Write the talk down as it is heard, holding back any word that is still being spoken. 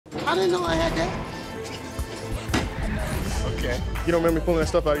I didn't know I had that. Okay. You don't remember me pulling that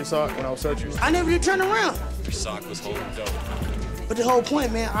stuff out of your sock when I was searching you? I never did turn around. Your sock was holding dope. But the whole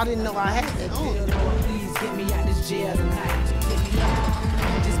point, man, I didn't know I had that on. Please get me out this jail tonight.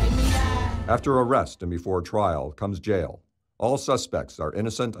 Just get me out. After arrest and before trial comes jail. All suspects are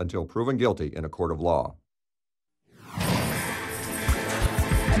innocent until proven guilty in a court of law.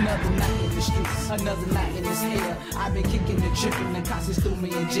 Another night in the streets, another night in this hell. I've been kicking and tripping, the cops threw me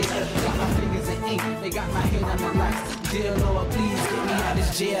in jail. Got my fingers in ink, they got my head on the lights. Dear Lord, please get me out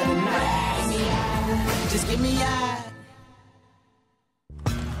this jail tonight. Get me out, just get me out.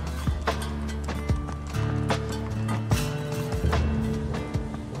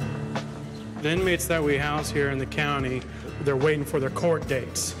 The inmates that we house here in the county, they're waiting for their court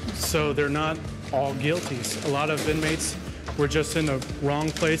dates. So they're not all guilties. A lot of inmates were just in the wrong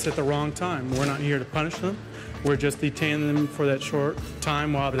place at the wrong time. We're not here to punish them. We're just detaining them for that short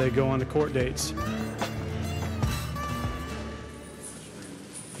time while they go on the court dates.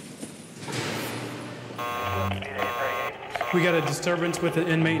 We got a disturbance with an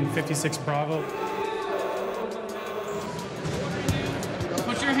inmate in 56 Bravo.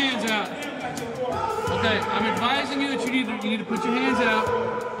 Put your hands out. Okay, I'm advising you that you need to put your hands out.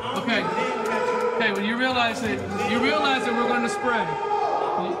 Okay. Okay, when you realize that we're going to spray.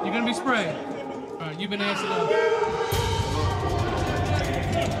 You're going to be sprayed. All right, you've been answered up.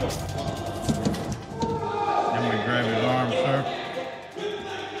 I'm going to grab his arm, sir.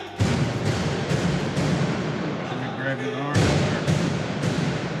 Let me grab his arm, sir.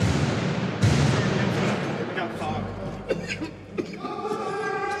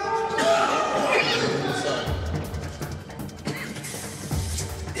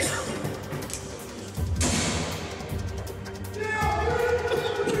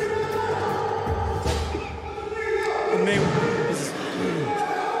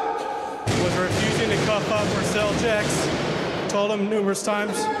 Was refusing to cuff up or sell checks. Told him numerous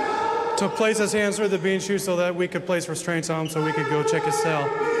times to place his hands through the bean chute so that we could place restraints on him so we could go check his cell.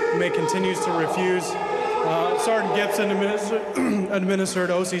 Inmate continues to refuse. Sergeant Gibson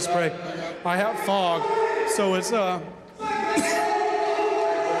administered OC spray. I have fog, so it's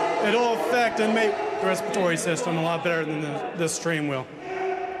it'll affect inmate respiratory system a lot better than this stream will.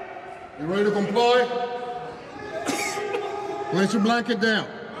 You ready to comply? Place your blanket down.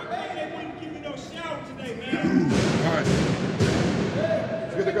 All right.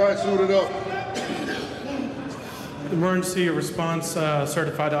 Let's get the guy suited up. Emergency response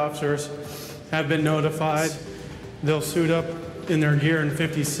certified officers have been notified. They'll suit up in their gear in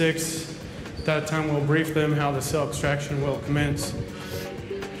 56. At that time, we'll brief them how the cell extraction will commence.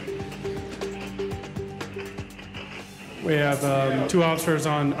 We have 2 officers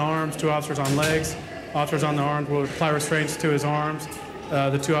on arms, 2 officers on legs. Officers on the arms will apply restraints to his arms.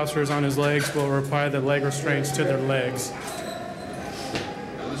 The 2 officers on his legs will apply the leg restraints to their legs.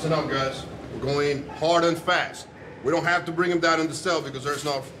 Listen up, guys. We're going hard and fast. We don't have to bring him down in the cell because there's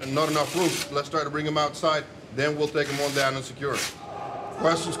not enough room. Let's try to bring him outside, then we'll take him on down and secure him.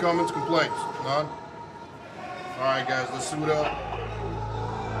 Questions, comments, complaints? None? All right, guys, let's suit up.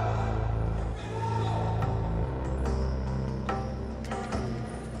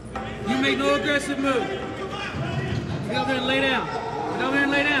 You make no aggressive move. Get over there and lay down. Get over there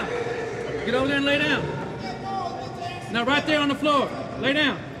and lay down. Get over there and lay down. Now right there on the floor. Lay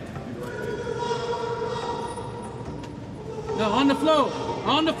down. No, on the floor.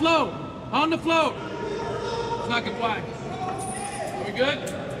 On the floor. On the floor. It's not quiet. Are we good?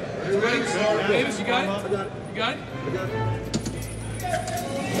 You ready? Davis, you got it? You got it?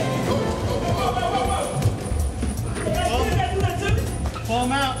 Pull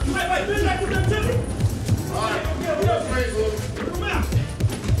him out. All right,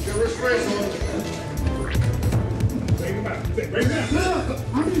 get restraints on. Bring him out. Bring him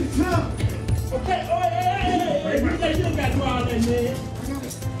out. Okay, oh, hey, you don't got to do all that, man.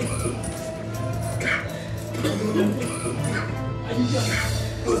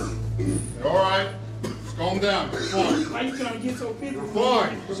 All right, just calm down. You're fine. Why you trying to get so pissed? You're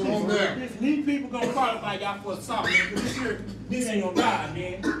fine. Just calm down. These people gonna qualify y'all for assault, man. This ain't gonna ride,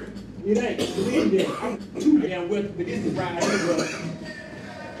 man. It ain't. Believe me, I'm too damn well, but this is ride anyway.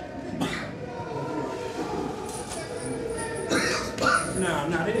 Nah,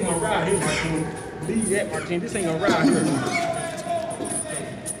 this ain't gonna ride here, Martin. Leave that, Martin. This ain't gonna ride here.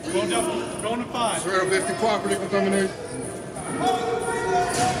 Go on to 5. Straight up 50 property contamination.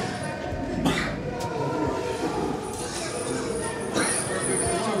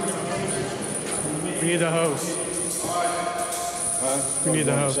 We need a hose. We need a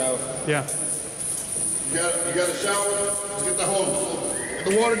hose. Yeah. You got a shower? Let's get the hose.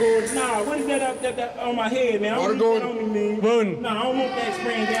 The water going? Nah, what is that up that on my head, man? Water going? going? On me, man. Wound. Nah, I don't want that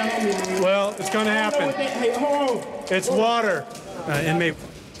spraying down on me, man. Well, it's going to happen. Hey, hold on. It's water. Inmate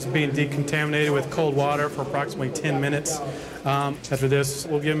is being decontaminated with cold water for approximately 10 minutes. After this,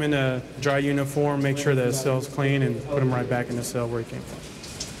 we'll get him in a dry uniform, make sure that his cell's clean, and put him right back in the cell where he came from.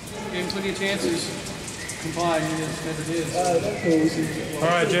 Gave him plenty of chances. Comply, he just never did. All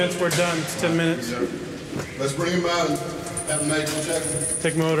right, gents, we're done. It's 10 minutes. Let's bring him out and have him make a check.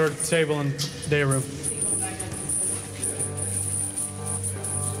 Take him over to the table in day room.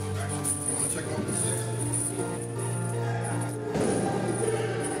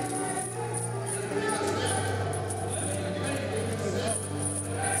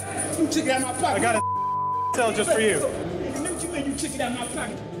 You took it out of my pocket. I got a cell just for you. You knew what you meant. You took it out of my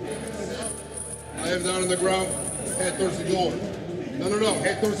pocket. Lay him down on the ground, head towards the door. No,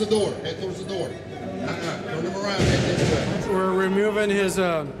 head towards the door, head towards the door. Turn him around, head this way. We're removing his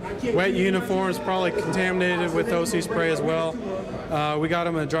wet uniform. It's probably contaminated with OC spray as well. We got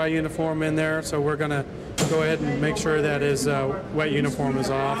him a dry uniform in there, so we're going to go ahead and make sure that his wet uniform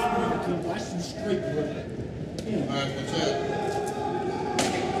is off. All right, what's that?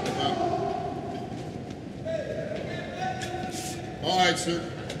 All right,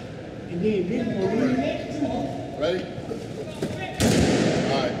 sir. Ready?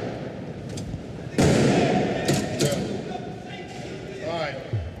 All right. All right.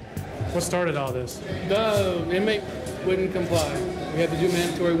 What started all this? The inmate wouldn't comply. We had to do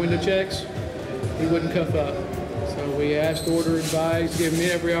mandatory window checks. He wouldn't cuff up. So we asked, order, advised, gave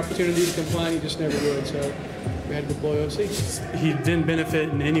him every opportunity to comply, and he just never would. So we had to deploy OC. He didn't benefit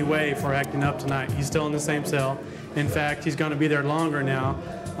in any way for acting up tonight. He's still in the same cell. In fact, he's going to be there longer now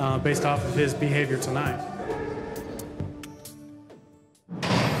based off of his behavior tonight.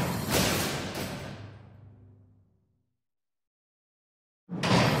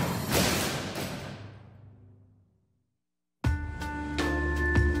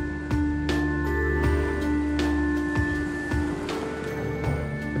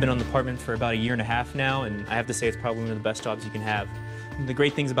 I've been on the department for about 1.5 years now, and I have to say it's probably one of the best jobs you can have. And the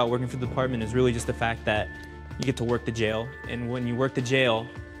great things about working for the department is really just the fact that you get to work the jail, and when you work the jail,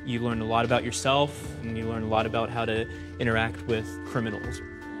 you learn a lot about yourself, and you learn a lot about how to interact with criminals.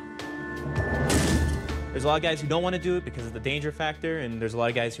 There's a lot of guys who don't want to do it because of the danger factor, and there's a lot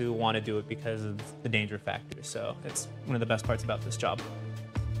of guys who want to do it because of the danger factor. So it's one of the best parts about this job.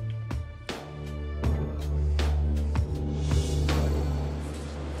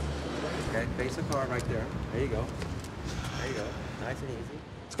 Okay, face the car right there. There you go. There you go. Nice and easy.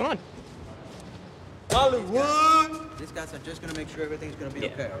 What's going on? Hollywood! These guys are just gonna make sure everything's gonna be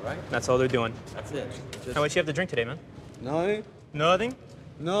okay, all right? That's all they're doing. That's it. Just How much you have to drink today, man? Nothing. Nothing?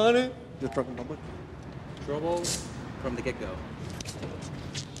 Nothing. Just drunk in public. Trouble from the get-go.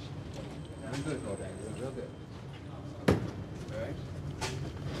 I'm good, Kodak. You're real good. All right?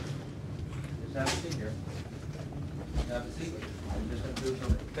 Just have a seat here. Have a seat. I'm just gonna do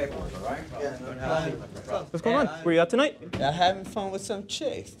some paperwork, all right? Yeah, What's going on? Were you out tonight? I'm having fun with some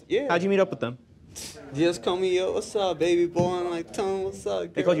chicks. Yeah. How'd you meet up with them? Just call me, yo, what's up, baby boy? I'm like, tell me what's up, girl.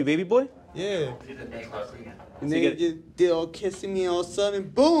 They called you baby boy? Yeah. And So they you just did all kissing me, all of a sudden,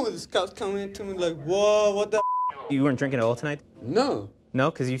 boom, this cop's coming into me like, whoa, what the You weren't drinking at all tonight? No.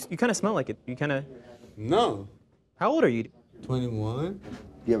 No? Because you kind of smell like it. You kind of... No. How old are you? 21. Do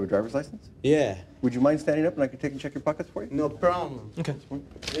you have a driver's license? Yeah. Would you mind standing up and I could take and check your pockets for you? No problem. Okay.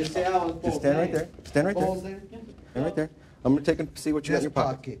 They say I was Just stand right there. Stand right there. Stand right there. I'm gonna take and see what you got in your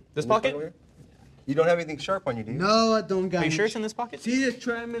pocket. This pocket? You don't have anything sharp on you, do you? No, I don't got Are you sure it's in this pocket? See, they're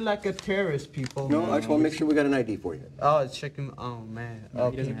trying me like a terrorist, people. No, I just want to make sure we got an ID for you. Oh, check him. Oh, man.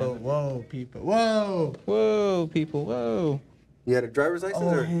 Oh, people. Whoa, people. Whoa. Whoa, people. Whoa. You had a driver's license? Oh,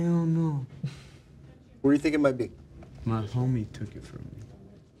 or hell no. where do you think it might be? My homie took it from me.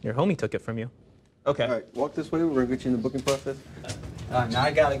 Your homie took it from you. Okay. All right, walk this way. We're gonna get you in the booking process. Now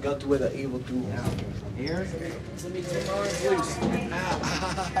I gotta go to where the evil do. Here? Let me take my arms loose.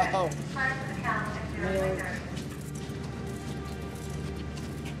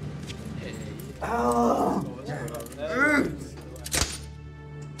 Ow.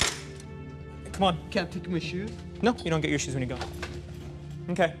 Come on. Can't take my shoes? No, you don't get your shoes when you go.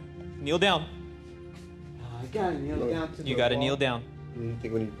 Okay. Kneel down. I gotta kneel down to You gotta kneel down. You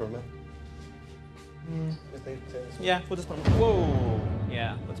think we need a permit? Yeah, we'll just put him. Whoa.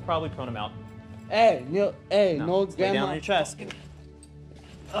 Yeah, let's probably prone him out. Hey, kneel. Hey, no Let's lay down on your chest.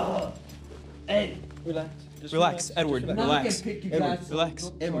 Hey, relax. Just relax, Edward. Now Relax. I can pick you guys up.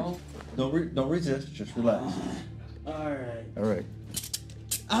 Relax. Edward, don't resist. Just relax. All right. All right.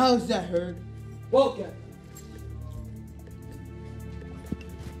 How's that hurt? Welcome.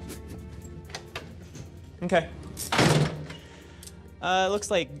 Okay.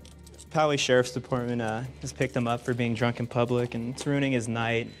 Looks like Poway Sheriff's Department has picked him up for being drunk in public, and it's ruining his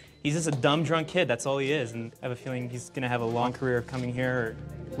night. He's just a dumb, drunk kid, that's all he is, and I have a feeling he's gonna have a long career of coming here,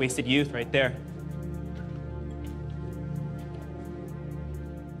 or wasted youth right there.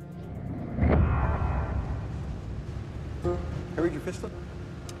 Can I read your fist slip?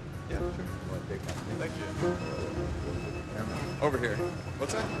 Yeah, sure. Thank you. Over here.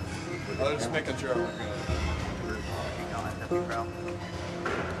 What's that? I was just making sure I'm good.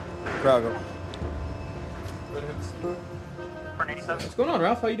 Crowd go. What's going on,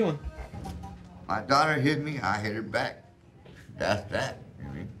 Ralph? How you doing? My daughter hit me, I hit her back. That's that. You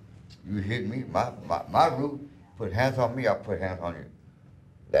mean? You hit me, my rule, put hands on me, I'll put hands on you.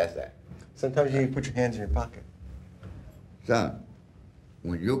 That's that. Sometimes you need to put your hands in your pocket. Son,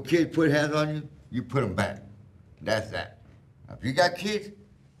 when your kids put hands on you, you put them back. That's that. Now, if you got kids,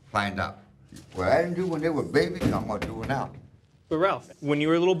 find out. What I didn't do when they were babies, I'm gonna do it now. But Ralph, when you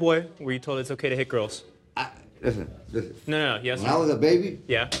were a little boy, were you told it's okay to hit girls? Listen. No, yes. When I was a baby,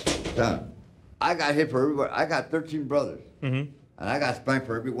 yeah. Son, I got hit for everybody. I got 13 brothers. Mm-hmm. And I got spanked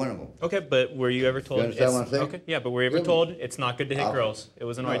for every one of them. Okay, but were you ever told? You understand what I'm saying? Okay, yeah, but were you ever told it's not good to hit girls? It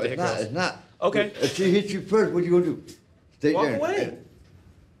wasn't all right to hit girls. It's not. Okay. If she hits you first, what you gonna do? Stay Walk there. away.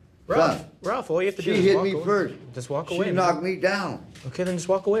 Son, Ralph, all you have to do she is hit walk me away. first. Just walk away. She man. knocked me down. Okay, then just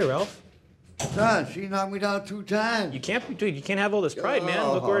walk away, Ralph. Son, she knocked me down 2 times. You can't, dude. You can't have all this pride, man.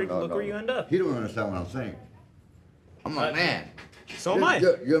 Look where you end up. He don't understand what I'm saying. I'm a man. So am I.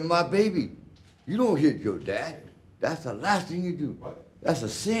 You're my baby. You don't hit your dad. That's the last thing you do. That's a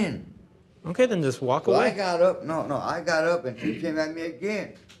sin. Okay, then just walk So away. I got up. I got up and she came at me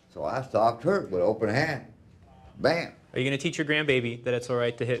again. So I stopped her with open hand. Bam. Are you gonna teach your grandbaby that it's all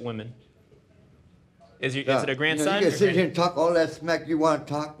right to hit women? Is it a You grandson? can sit here and talk all that smack you want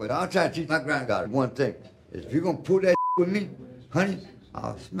to talk, but I'm trying to teach my granddaughter one thing. If you're going to pull that with me, honey,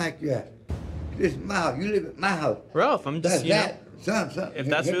 I'll smack you at. This is my house. You live at my house. Ralph, I'm just, Son. If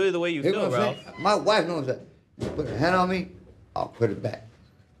that's really the way you Here's feel, what I'm Ralph. saying. My wife knows that. You put a hand on me, I'll put it back.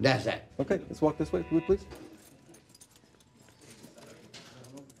 That's that. Okay, let's walk this way, please.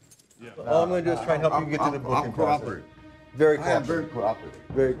 All I'm going to do is try and help you get to the booking process. Cooperative. Very I am cooperative.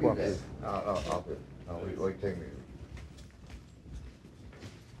 very cooperative. Very cooperative. Wait, take me.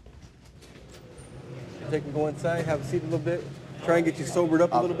 Take and go inside, have a seat a little bit, try and get you sobered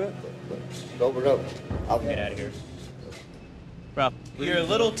up a little bit. Sobered up. I'll Get out of here. Ralph, you're a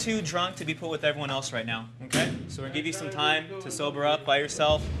little too drunk to be put with everyone else right now, okay? So we're gonna give you some time to sober up by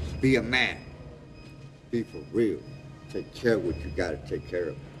yourself. Be a man. Be for real. Take care of what you gotta take care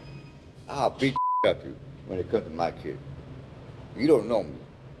of. I'll beat up you when it comes to my kid. You don't know me.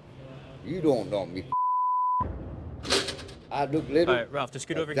 You don't know me. I look little. All right, Ralph, just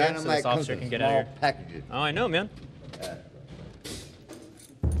scoot over here so this officer can get out of here. Packages. Oh, I know, man.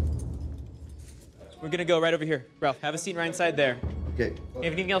 We're gonna go right over here. Ralph, have a seat right inside there. Okay.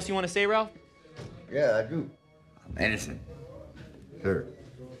 Anything else you want to say, Ralph? Yeah, I do. I'm innocent. Sir.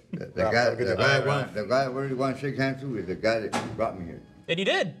 The guy I really want to shake hands to is the guy that brought me here. And he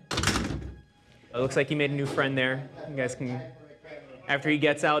did. It looks like he made a new friend there. You guys can, after he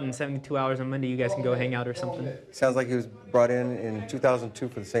gets out in 72 hours on Monday, you guys can go hang out or something. Sounds like he was brought in 2002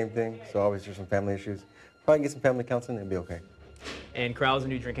 for the same thing, so obviously there's some family issues. Probably get some family counseling, it'll be okay. And Corral's a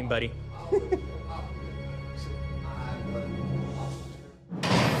new drinking buddy.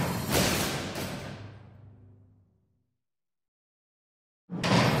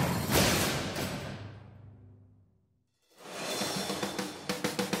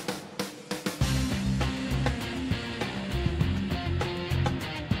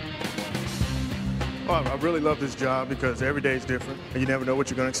 I really love this job because every day is different and you never know what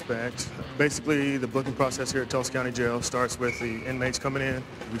you're going to expect. Basically, the booking process here at Tulsa County Jail starts with the inmates coming in.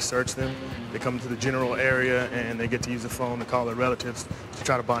 We search them. They come to the general area and they get to use the phone to call their relatives to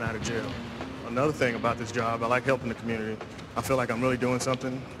try to bond out of jail. Another thing about this job, I like helping the community. I feel like I'm really doing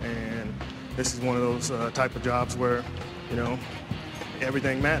something, and this is one of those type of jobs where, you know,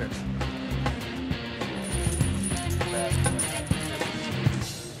 everything matters.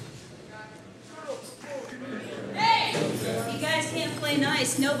 If you guys can't play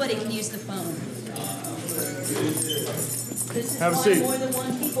nice, nobody can use the phone. This is Have a why seat. more than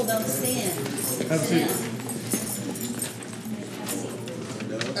one people don't stand. Have a Sit seat.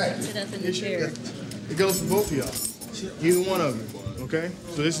 down. Sit up in the chair. It goes for both of y'all. Either one of you. Okay?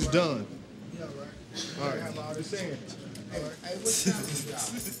 So this is done. All right. Just saying.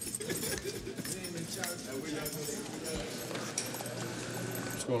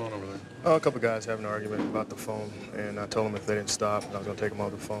 What's going on over there? A couple guys having an argument about the phone, and I told them if they didn't stop, I was going to take them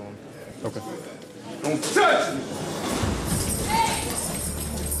off the phone. Okay. Don't touch me!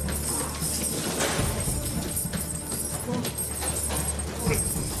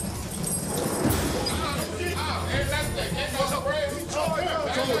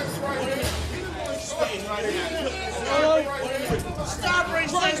 Stop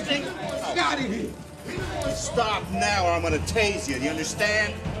resisting! Get out of here! Stop now or I'm gonna tase you, do you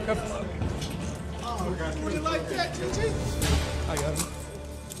understand? You like that, Gigi? I got him.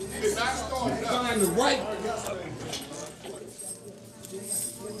 He did not start find the right.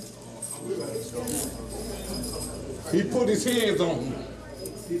 He put his hands on me.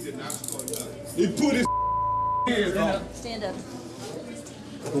 He did not start nothing. He put his hands on me. Stand up.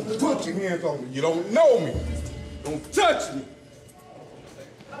 Don't put your hands on me. You don't know me. Don't touch me.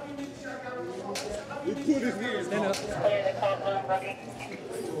 He put his hands on me.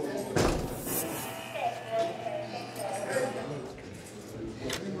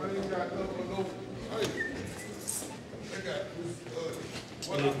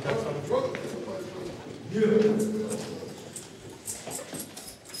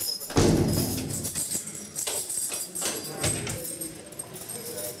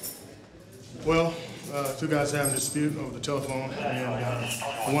 Well, two guys having a dispute over the telephone,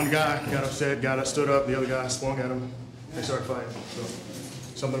 and one guy got upset, stood up, the other guy swung at him, they started fighting. So,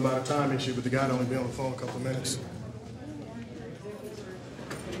 something about a time issue, but the guy had only been on the phone a couple of minutes.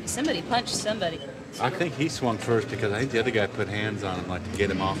 Somebody punched somebody. I think he swung first because I think the other guy put hands on him, like to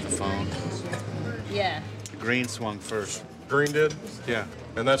get him off the phone. Yeah, Green swung first. Green did? Yeah.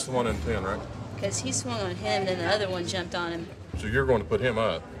 And that's the one in 10, right? because he swung on him, then the other one jumped on him. So you're going to put him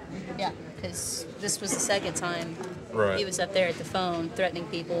up? Yeah, because this was the second time Right. he was up there at the phone threatening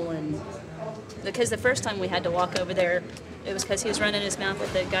people, and because the first time we had to walk over there, it was because he was running his mouth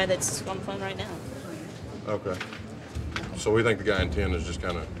with the guy that's on the phone right now. Okay. So we think the guy in 10 has just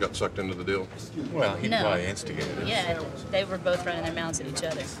kind of got sucked into the deal? Well, he No. probably instigated it. Yeah, they were both running their mouths at each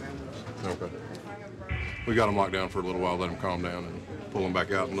other. Okay. We got him locked down for a little while, let him calm down, and pull him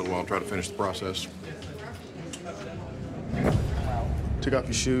back out in a little while and try to finish the process. Take off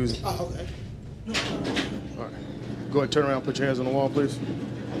your shoes. Oh, okay. All right. Go ahead, turn around, put your hands on the wall, please.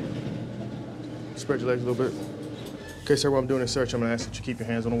 Spread your legs a little bit. Okay, sir, while I'm doing this search, I'm gonna ask that you keep your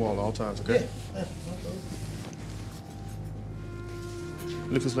hands on the wall at all times, okay? Yeah.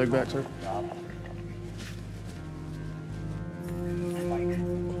 Lift his leg back, sir.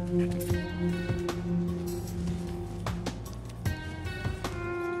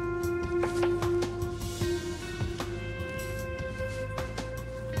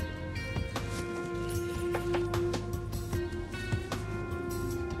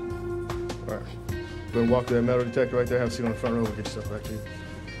 All right. Go and walk to that metal detector right there. Have a seat on the front row. We'll get your stuff back to you.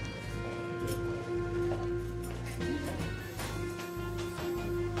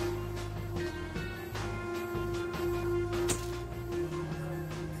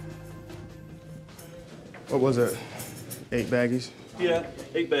 What was that? 8 baggies? Yeah,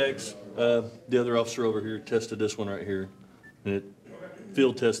 8 bags. The other officer over here tested this one right here, and it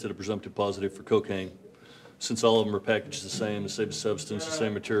field tested a presumptive positive for cocaine. Since all of them are packaged the same substance, the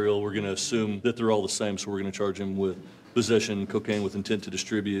same material, we're going to assume that they're all the same, so we're going to charge him with possession, cocaine with intent to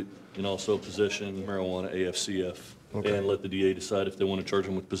distribute, and also possession, marijuana, AFCF, Okay. and let the DA decide if they want to charge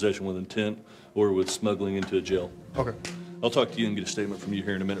him with possession with intent or with smuggling into a jail. Okay. I'll talk to you and get a statement from you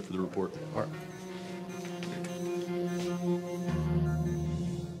here in a minute for the report. All right.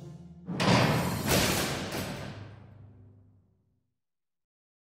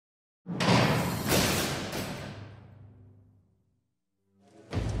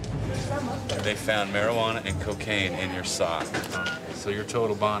 They found marijuana and cocaine in your sock. So your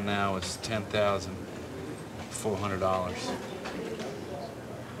total bond now is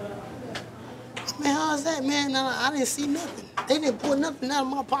 $10,400. Man, how's that, man? I didn't see nothing. They didn't pull nothing out of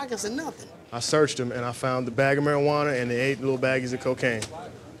my pockets or nothing. I searched him and I found the bag of marijuana and the 8 little baggies of cocaine.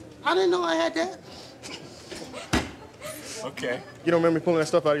 I didn't know I had that. Okay. You don't remember me pulling that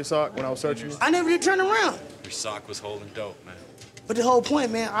stuff out of your sock when I was searching you? I never did turn around. Your sock was holding dope, man. But the whole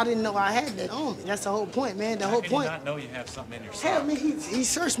point, man, I didn't know I had that on me. That's the whole point, man. The whole point. How can you not know you have something in your sock? Hell, man, he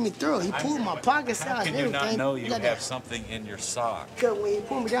searched me through. He pulled my pockets How out can and you everything. not know you Look at have that. something in your sock? Because when he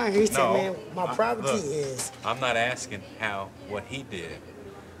pulled me down here, he said, man, my property look, is. I'm not asking what he did.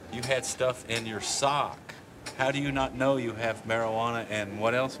 You had stuff in your sock. How do you not know you have marijuana and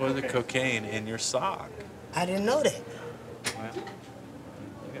what else was it? Cocaine in your sock? I didn't know that. Well,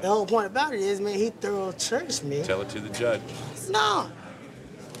 The whole point about it is, man, he thorough searched me. tell it to the judge. No.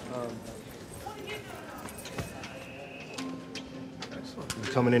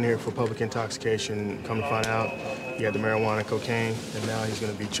 coming in here for public intoxication. Come to find out, he had the marijuana and cocaine, and now he's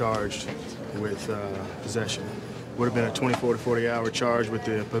going to be charged with possession. Would have been a 24 to 40-hour charge with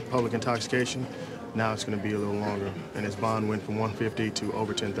the public intoxication. Now it's going to be a little longer, and his bond went from $150,000 to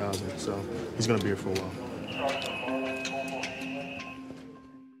over $10,000. So he's going to be here for a while.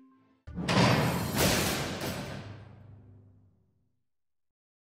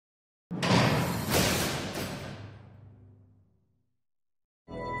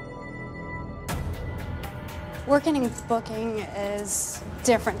 Working in booking is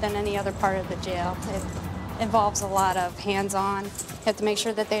different than any other part of the jail. It involves a lot of hands-on. You have to make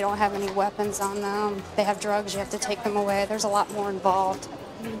sure that they don't have any weapons on them. They have drugs, you have to take them away. There's a lot more involved.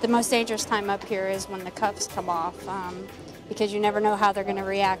 The most dangerous time up here is when the cuffs come off, because you never know how they're going to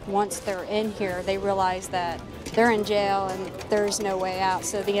react. Once they're in here, they realize that they're in jail and there's no way out.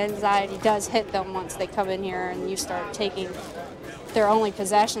 So the anxiety does hit them once they come in here and you start taking their only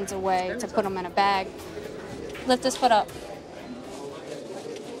possessions away to put them in a bag. Lift his foot up.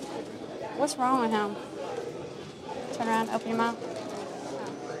 What's wrong with him? Turn around, open your mouth.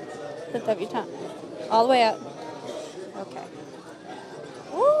 Lift up your tongue. All the way up. Okay.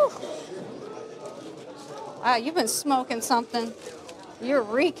 Woo! Wow, you've been smoking something. You're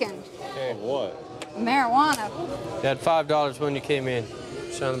reeking. Hey, what? Marijuana. You had $5 when you came in.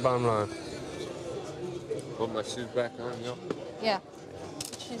 Show on the bottom line. Put my shoes back on, yo. Yeah.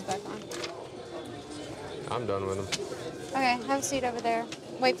 Shoes back on. I'm done with them. Okay, have a seat over there.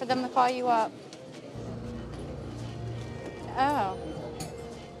 Wait for them to call you up. Oh.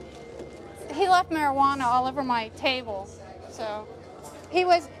 He left marijuana all over my table. So he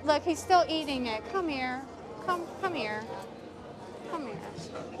was, look, he's still eating it. Come here. Come here. Come here.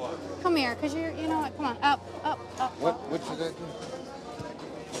 Come here, because you know what? Come on, up. What you got?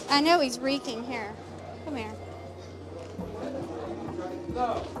 I know he's reeking here. Come here.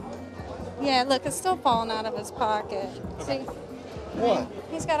 Yeah, look, it's still falling out of his pocket. See? What?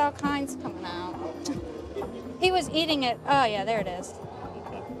 He's got all kinds coming out. He was eating it. Oh, yeah, there it is.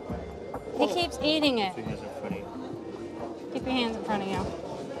 He keeps eating it. Keep your hands in front of you.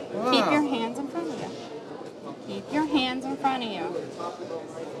 Keep your hands in front of you. Keep your hands in front of you.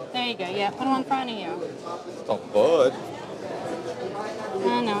 There you go. Yeah, put them in front of you. It's a bud.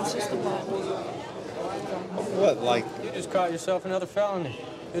 I know, it's just a bud. What, like? You just caught yourself another felony.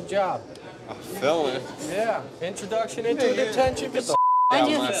 Good job. A felony? Yeah. Introduction into detention. Get the out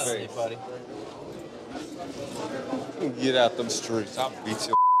of my face, buddy. Get out them streets. I'll beat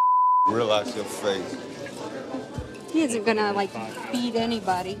your realize your face. He isn't gonna, like, beat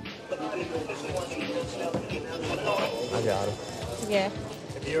anybody. I got him. Yeah.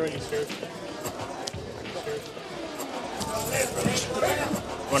 Have you already served?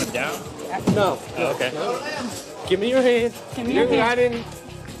 Want him down? No. Oh, okay. Give me your hand. Give me your hand.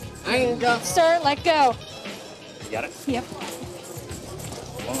 I ain't got. Sir, let go. You got it? Yep.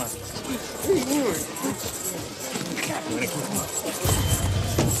 One more.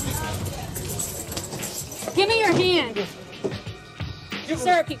 Give me your hand.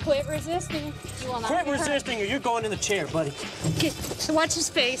 Sir, if you quit resisting, you will not Quit be hurt. resisting or you're going in the chair, buddy. So watch his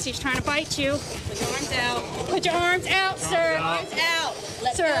face. He's trying to bite you. Put your arms out. Put your arms out, sir. Arms out.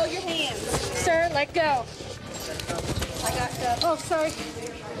 Let go of your hands. Sir, let go. I got oh, sorry.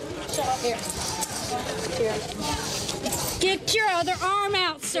 Shut up here. Here. Get your other arm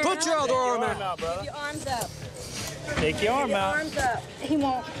out, sir. Put your other arm out. Get your arms up. Take your arm out. Arms up. He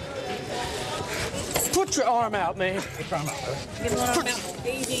won't. Put your arm out, man. Give him one arm out.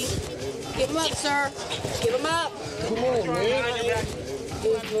 Easy. Give him up, sir. Give him up. Come on, man.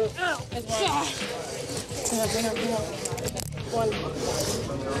 Oh, one.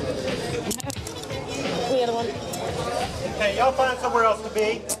 The other one. Hey, y'all find somewhere else to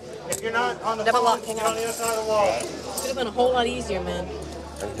be. If you're not on the floor, get on the other side of the wall. Could have been a whole lot easier, man.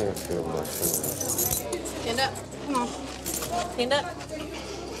 I can't feel my fingers. Stand up. Come on. Stand up.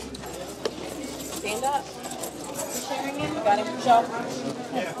 Stand up. You sharing him? You got him, Michelle?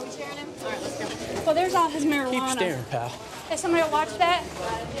 Yeah. Are we sharing him? All right, let's go. Well, there's all his marijuana. Keep staring, pal. Hey, somebody watch that?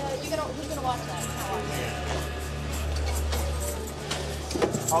 Who's gonna watch that?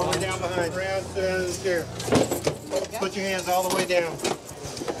 All the way down behind. Around to the chair. Put your hands all the way down.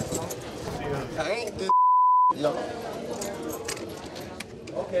 I ain't this y'all.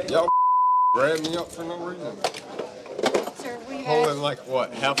 Okay. Y'all grabbed me up for no reason. Sir, we Holding like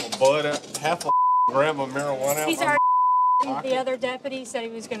what? Half a bud out, half a gram of marijuana out. He's my already. The other deputy said he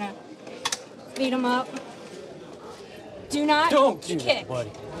was gonna beat him up. Do not Don't do kick. that,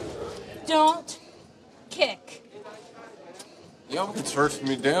 buddy. Don't kick. Y'all can search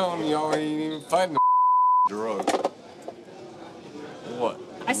me down. Y'all ain't even fighting the drug. What?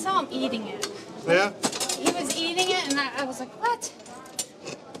 I saw him eating it. Yeah? He was eating it, and I was like, what?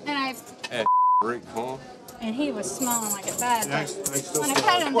 And Rick, huh? and he was smelling like it bad. Yeah, I But still when I smell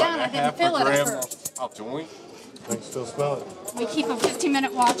patted it. him down, I didn't feel it at first. Of joint? I can still smell it. We keep a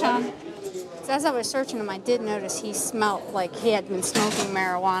 15-minute watch on. So as I was searching him, I did notice he smelled like he had been smoking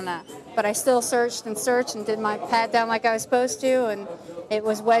marijuana. But I still searched and did my pat down like I was supposed to, and it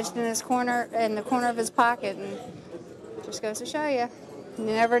was wedged in the corner of his pocket. And it just goes to show you, you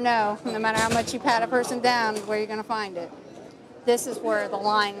never know, no matter how much you pat a person down, where you're going to find it. This is where the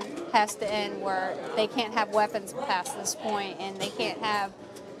line has to end, where they can't have weapons past this point, and they can't have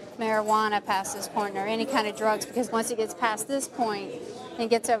marijuana past this point, or any kind of drugs, because once it gets past this point and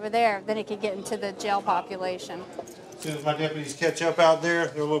gets over there, then it could get into the jail population. As soon as my deputies catch up out there,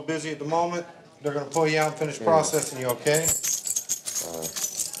 they're a little busy at the moment. They're going to pull you out and finish processing you, okay?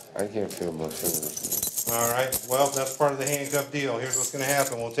 I can't feel my fingers. All right. Well, that's part of the handcuff deal. Here's what's going to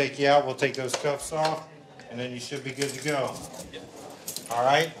happen. We'll take you out. We'll take those cuffs off, and then you should be good to go. All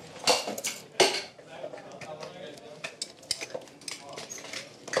right?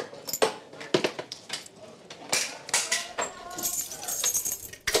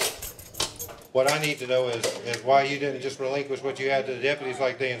 What I need to know is why you didn't just relinquish what you had to the deputies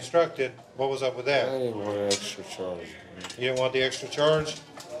like they instructed. What was up with that? I didn't want an extra charge. You didn't want the extra charge?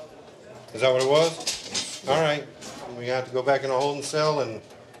 Is that what it was? All right. We have to go back in a holding cell, and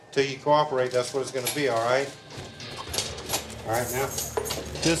until you cooperate, that's what it's going to be, all right? All right, now.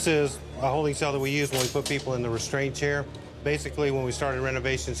 This is a holding cell that we use when we put people in the restraint chair. Basically, when we started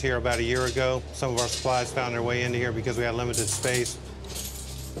renovations here about a year ago, some of our supplies found their way into here because we had limited space.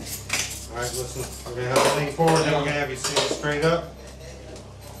 All right, listen, we're going to have to lean forward, then we're going to have you stand straight up.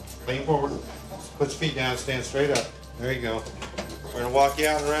 Lean forward. Put your feet down, stand straight up. There you go. We're going to walk you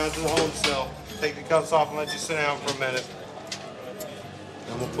out and around to the holding cell. Take the cuffs off and let you sit down for a minute.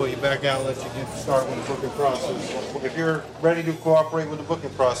 Then we'll pull you back out and let you get started with the booking process. If you're ready to cooperate with the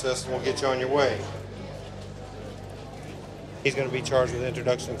booking process, we'll get you on your way. He's going to be charged with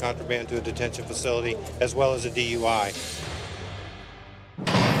introduction of contraband to a detention facility, as well as a DUI.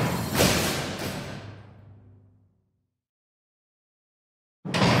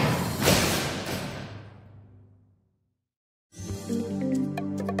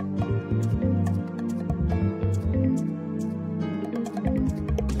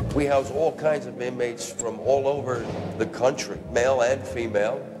 We house all kinds of inmates from all over the country, male and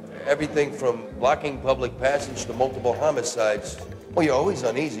female. Everything from blocking public passage to multiple homicides. Well, you're always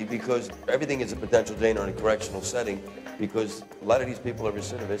uneasy because everything is a potential danger in a correctional setting because a lot of these people are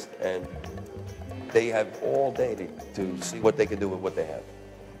recidivists and they have all day to see what they can do with what they have.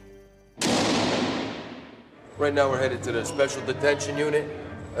 Right now we're headed to the Special Detention Unit.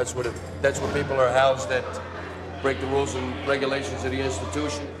 That's where people are housed that break the rules and regulations of the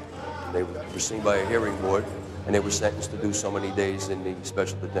institution. They were seen by a hearing board, and they were sentenced to do so many days in the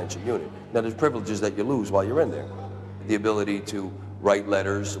Special Detention Unit. Now, there's privileges that you lose while you're in there. The ability to write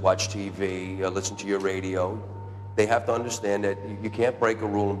letters, watch TV, listen to your radio. They have to understand that you can't break a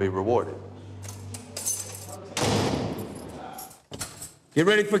rule and be rewarded. Get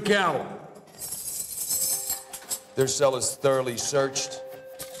ready for cowl. Their cell is thoroughly searched.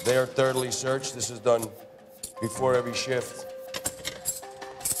 They are thoroughly searched. This is done before every shift.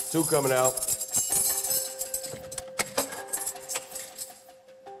 2 coming out.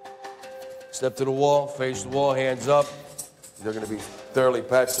 Step to the wall, face the wall, hands up. They're going to be thoroughly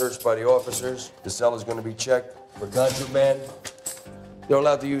pat searched by the officers. The cell is going to be checked for contraband. They're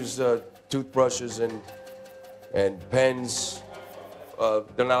allowed to use toothbrushes and pens. They're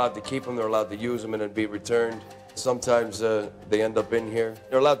not allowed to keep them. They're allowed to use them and then be returned. Sometimes they end up in here.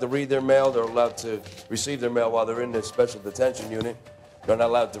 They're allowed to read their mail. They're allowed to receive their mail while they're in the Special Detention Unit. They're not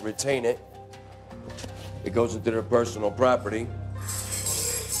allowed to retain it. It goes into their personal property.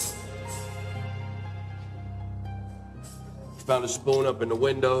 Found a spoon up in the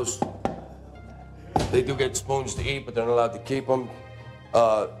windows. They do get spoons to eat, but they're not allowed to keep them.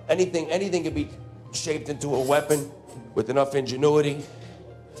 Anything can be shaped into a weapon with enough ingenuity.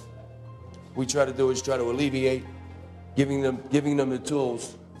 We try to do is try to alleviate, giving them the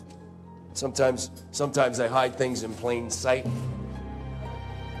tools. Sometimes they hide things in plain sight.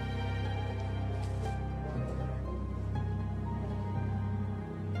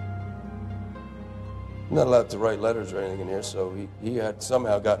 I'm not allowed to write letters or anything in here, so he had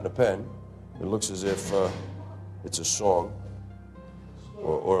somehow gotten a pen. It looks as if it's a song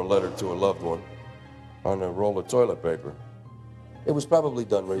or a letter to a loved one on a roll of toilet paper. It was probably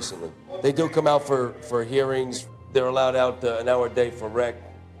done recently. They do come out for hearings. They're allowed out an hour a day for rec.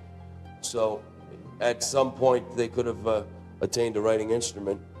 So at some point they could have attained a writing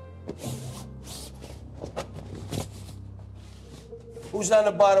instrument. Who's on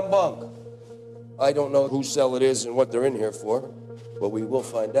the bottom bunk? I don't know whose cell it is and what they're in here for, but we will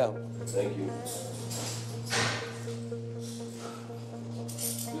find out. Thank you.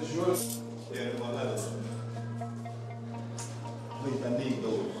 This yours? Yeah, my letters. Please, I need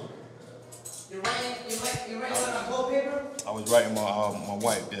those. You're writing on a gold paper? I was writing my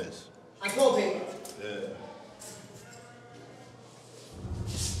wife, yes. On gold paper? Yeah.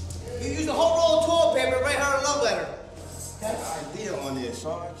 You used the whole roll of toilet paper to write her a love letter. Got an idea on there,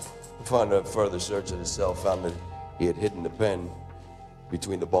 Sarge. Upon a further search of his cell, found that he had hidden the pen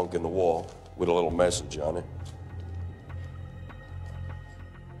between the bunk and the wall with a little message on it.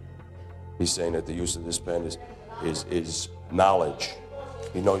 He's saying that the use of this pen is knowledge.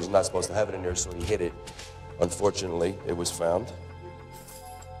 He knows he's not supposed to have it in there, so he hid it. Unfortunately, it was found.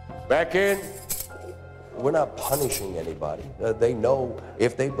 Back in. We're not punishing anybody. They know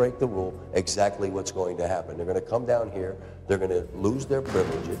if they break the rule exactly what's going to happen. They're going to come down here, they're going to lose their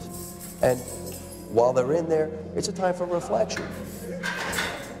privileges, and while they're in there, it's a time for reflection.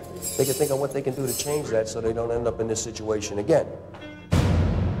 They can think of what they can do to change that so they don't end up in this situation again.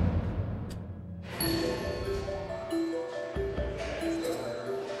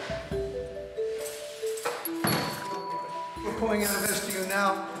 We're pulling out of SDU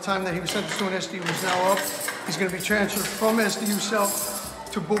now. The time that he was sentenced to an SDU is now up. He's going to be transferred from SDU cell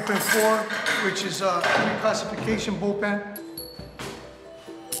to bullpen 4, which is a reclassification bullpen.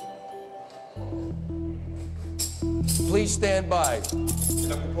 Please stand by.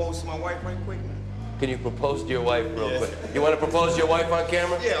 Can I propose to my wife right quick? Can you propose to your wife real quick? You want to propose to your wife on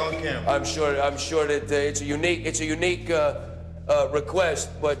camera? Yeah, on camera. I'm sure that it's a unique request,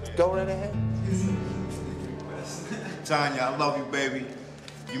 but go right ahead. Tanya, I love you, baby.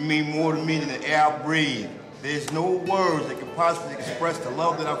 You mean more to me than the air I breathe. There's no words that can possibly express the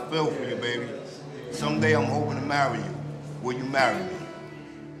love that I feel for you, baby. Someday I'm hoping to marry you. Will you marry me?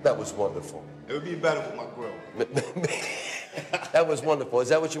 That was wonderful. It would be better with my grill. That was wonderful. Is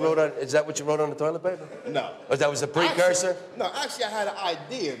that what you wrote on? Is that what you wrote on the toilet paper? No. Or that was a precursor? Actually, I had an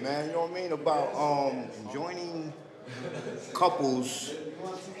idea, man. You know what I mean about joining couples'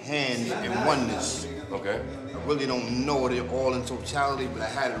 hands in oneness. Okay. I really don't know it all in totality, but I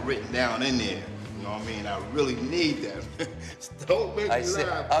had it written down in there. You know what I mean? I really need that. Don't make me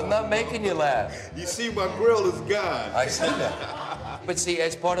laugh. I'm not making you laugh. You see, my grill is gone. I see that. But see,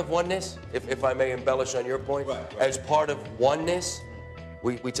 as part of oneness, if I may embellish on your point, as part of oneness,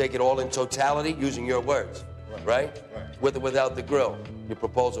 we take it all in totality using your words, right? With or without the grill. Your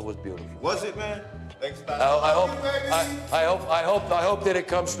proposal was beautiful. Was it, man? Thanks, man. I hope that it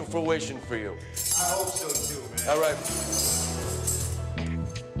comes to fruition for you. I hope so too, man. All right.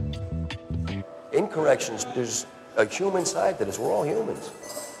 In corrections, there's a human side to this. We're all humans.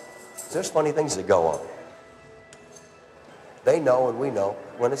 There's funny things that go on. They know and we know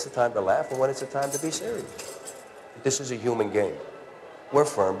when it's the time to laugh and when it's the time to be serious. This is a human game. We're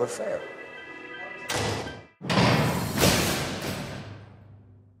firm but fair.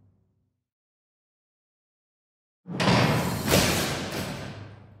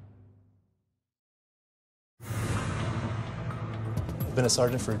 I've been a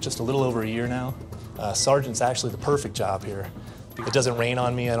sergeant for just a little over a year now. Sergeant's actually the perfect job here. It doesn't rain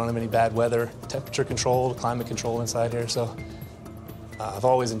on me, I don't have any bad weather, temperature control, climate control inside here, so I've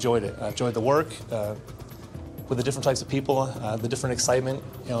always enjoyed it. I've enjoyed the work, with the different types of people, the different excitement.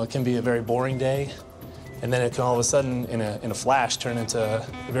 You know, it can be a very boring day, and then it can all of a sudden, in a flash, turn into a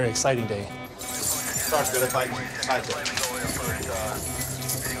very exciting day. Starts with a bike.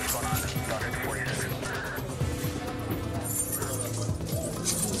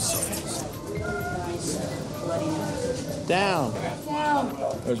 Down.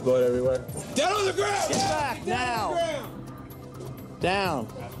 There's blood everywhere. Down on the ground! Get back now! Down.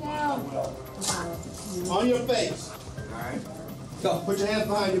 On your face. All right. So put your hands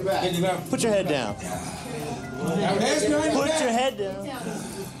behind your back. Put your head down. Put your head down.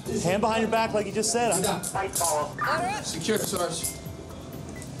 Hand behind your back like you just said. Secure the source.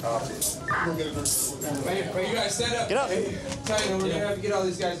 You guys stand up. Get up. Tighten, we're gonna have to get all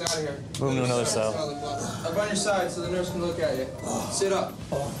these guys out of here. Move to another cell. Up on your side so the nurse can look at you. Sit up.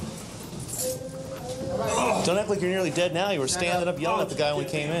 Don't act like you're nearly dead now. You were standing up yelling at the guy when we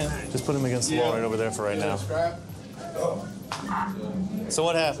came in. Just put him against the wall right over there for right now. So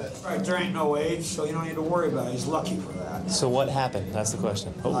what happened? Right, there ain't no age, so you don't need to worry about it. He's lucky for that. So what happened? That's the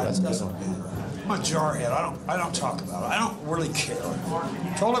question. Oh, that's a good one. I'm a jarhead. I don't talk about it. I don't really care.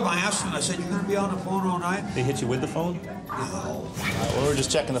 Told him, I asked him, I said, "You gonna be on the phone all night?" They hit you with the phone? No. Well, we were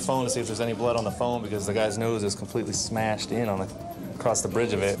just checking the phone to see if there's any blood on the phone because the guy's nose is completely smashed in on across the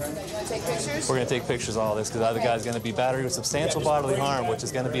bridge of it. Take pictures? We're going to take pictures of all this because the other guy's going to be battery with substantial bodily harm, which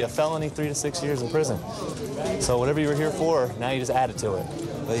is going to be a felony 3 to 6 years in prison. So whatever you were here for, now you just add it to it.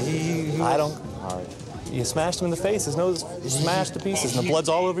 But I don't. All right. You smashed him in the face. His nose smashed to pieces, and the blood's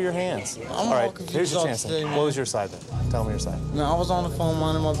all over your hands. All right, here's your chance. Then. What was your side then? Tell me your side. Man, I was on the phone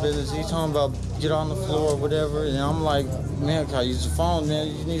minding my business. He's talking about get on the floor or whatever, and I'm like, man, can I use the phone, man?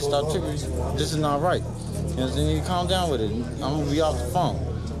 You need to stop tripping. This is not right. You know, so you need to calm down with it. I'm gonna be off the phone.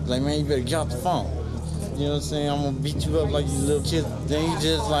 Like, man, you better get off the phone. You know what I'm saying? I'm gonna beat you up like you little kid. Then he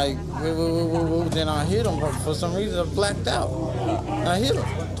just like, then I hit him. For some reason, I blacked out. I hit him.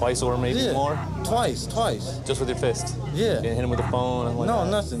 Twice or maybe more? Twice. Just with your fist? Yeah. You didn't hit him with a phone? Like no,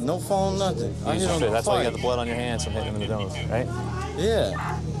 that. Nothing. No phone, nothing. I hit him That's twice. why you got the blood on your hands from hitting him in the nose, right?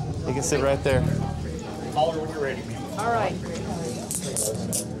 Yeah. You can sit right there. Call her when you're ready. All right.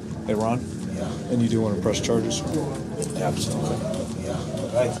 Hey, Ron? Yeah. And you do want to press charges? Absolutely.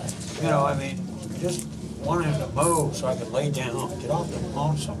 Yeah. You know, I mean, just wanted to move so I could lay down, get off the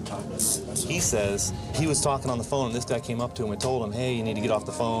phone sometimes. He says he was talking on the phone, and this guy came up to him and told him, hey, you need to get off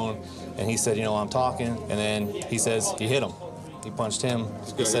the phone. And he said, you know, I'm talking. And then he says he hit him. He punched him.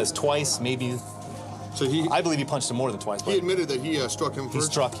 He says twice, maybe. So I believe he punched him more than twice. He admitted that he struck him first? He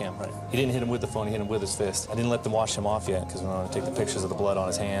struck him, right. He didn't hit him with the phone, he hit him with his fist. I didn't let them wash him off yet because we want to take the pictures of the blood on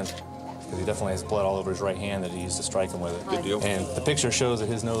his hand. Because he definitely has blood all over his right hand that he used to strike him with it. Good deal. And the picture shows that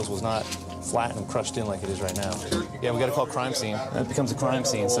his nose was not flat and crushed in like it is right now. Yeah, we got to call crime scene. That becomes a crime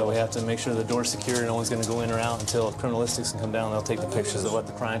scene, so we have to make sure the door's secure. No one's going to go in or out until criminalistics can come down. They'll take the pictures of what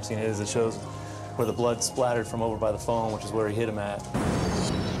the crime scene is. It shows where the blood splattered from over by the phone, which is where he hit him at.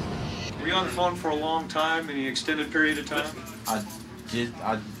 Were you on the phone for a long time, any extended period of time? I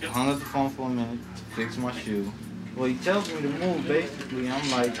hung up the phone for a minute to fix my shoe. Well, he tells me to move, basically.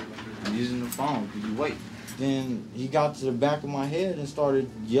 I'm like, I'm using the phone. Could you wait? Then he got to the back of my head and started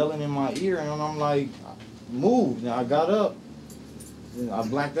yelling in my ear, and I'm like, move. Now I got up, and I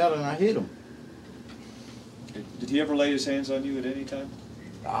blacked out, and I hit him. Did he ever lay his hands on you at any time?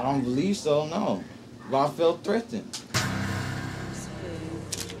 I don't believe so, no. But I felt threatened.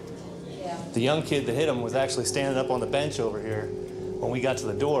 The young kid that hit him was actually standing up on the bench over here when we got to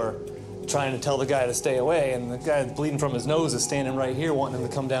the door, trying to tell the guy to stay away, and the guy bleeding from his nose is standing right here wanting him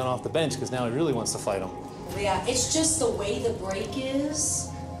to come down off the bench because now he really wants to fight him. Yeah, it's just the way the break is.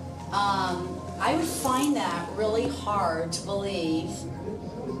 I would find that really hard to believe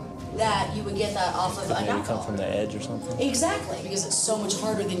that you would get that off of a Maybe knuckle. come from the edge or something. Exactly, because it's so much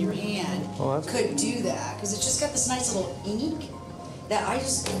harder than your hand could do that, because it's just got this nice little ink that I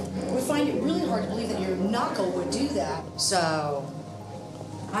just would find it really hard to believe that your knuckle would do that. So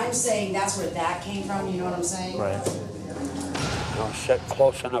I'm saying that's where that came from, you know what I'm saying? Right. I was set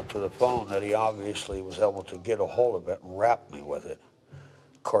close enough to the phone that he obviously was able to get a hold of it and wrap me with it.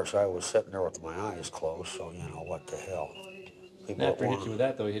 Of course, I was sitting there with my eyes closed, so, you know, what the hell. And after he hit you with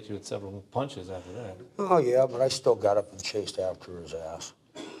that, though, he hit you with several punches after that. Oh, yeah, but I still got up and chased after his ass.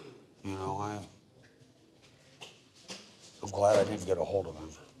 You know, I'm glad I didn't get a hold of him.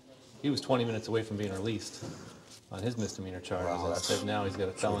 He was 20 minutes away from being released on his misdemeanor charges. Wow, Instead, now he's got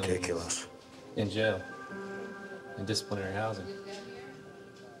a felony. Ridiculous. In jail. In disciplinary housing.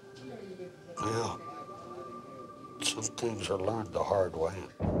 Yeah. Some things are learned the hard way.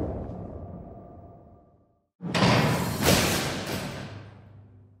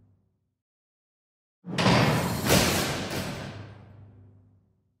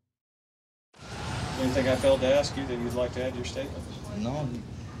 Anything I failed to ask you that you'd like to add to your statement? No,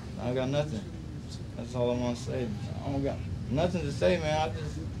 I got nothing. That's all I want to say. I don't got nothing to say, man.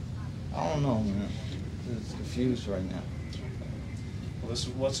 I don't know, man. I'm just confused right now. Well, this is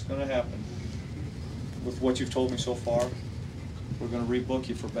what's going to happen. With what you've told me so far, we're going to rebook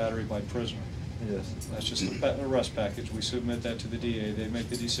you for battery by prisoner. Yes. That's just an arrest package. We submit that to the DA. They make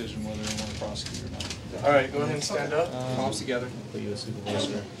the decision whether they want to prosecute or not. All right, go ahead and stand up. Palms together. Put you a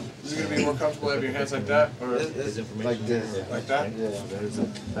supervisor. Is it going to be more comfortable to have your hands like that? Or It's like this. Like that? Yeah.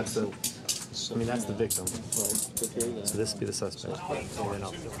 That's the, I mean, that's the victim. So this would be the suspect. Going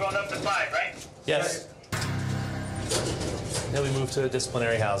up to 5, right? Yes. Then we move to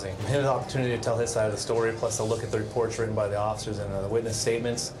disciplinary housing. He had an opportunity to tell his side of the story, plus a look at the reports written by the officers and the witness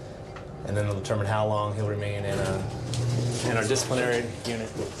statements, and then they'll determine how long he'll remain in our disciplinary unit,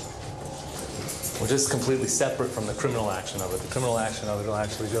 which is completely separate from the criminal action of it. The criminal action of it will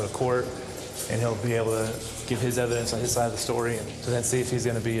actually go to court, and he'll be able to give his evidence on his side of the story and to then see if he's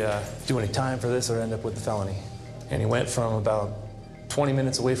going to be doing any time for this or end up with the felony. And he went from about 20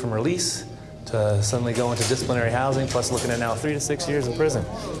 minutes away from release to suddenly going to disciplinary housing, plus looking at now 3 to 6 years in prison.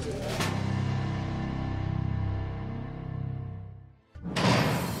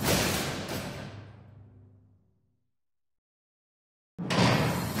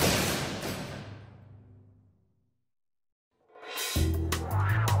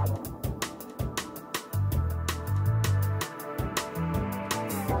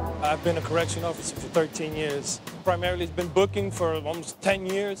 I've been a correction officer for 13 years. Primarily it's been booking for almost 10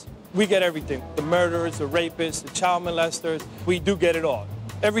 years. We get everything. The murderers, the rapists, the child molesters, we do get it all.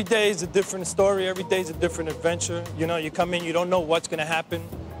 Every day is a different story, every day is a different adventure. You know, you come in, you don't know what's gonna happen.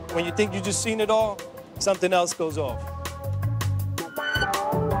 When you think you just seen it all, something else goes off.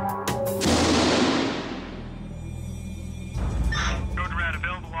 Code Red,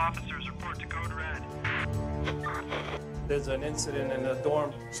 available officers report to Code Red. There's an incident in the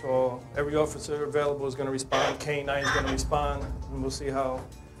dorm, so every officer available is going to respond. K9 is going to respond, and we'll see how,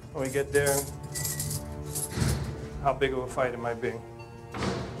 when we get there, how big of a fight it might be.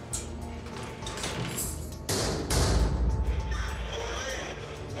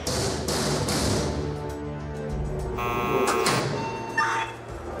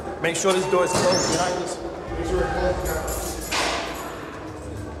 Make sure this door is closed behind us. Make sure it's closed behind us.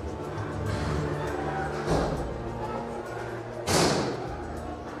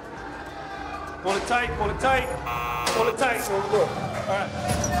 Pull it tight, pull it tight. Pull it tight, so we'll go. All right.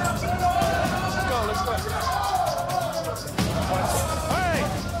 Let's go, let's go. All right,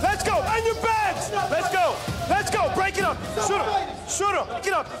 let's go. On your backs. Let's go. Let's go. Break it up. Shoot him. Shoot him.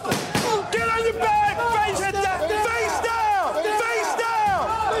 Get up. Get on your back. Face head down. Face down. Face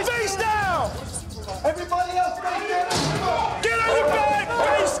down. Face down. Everybody else face down. Get on your back.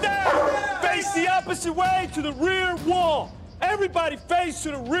 Face down. Face the opposite way to the rear wall. Everybody face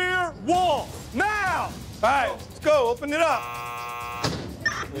to the rear wall. Now! All right, let's go. Open it up.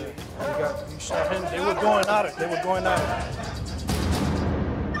 Yeah, you shot him. They were going at it. They were going at it.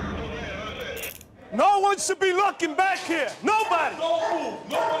 No one should be looking back here. Nobody. Don't move.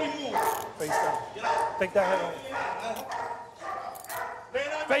 Nobody move. Face down. Take that head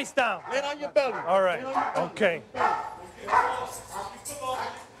off. Face down. Lay on your belly. All right. Okay.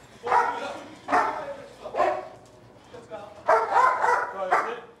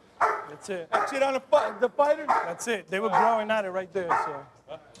 That's it. That's it on the fighter? That's it. They were going at it right there, so.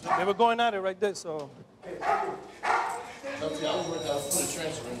 They were going at it right there, so.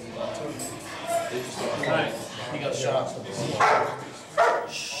 He got shot.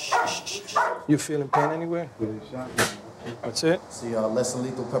 You feeling pain anywhere? That's it? See, less than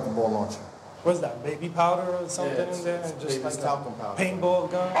lethal pepper ball launcher. What's that, baby powder or something in there? Just like talcum powder. Paintball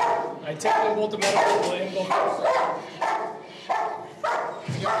gun? I take them both to medical and go.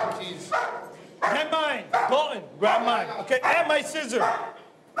 Get mine, Dalton, grab mine. Okay, and my scissor.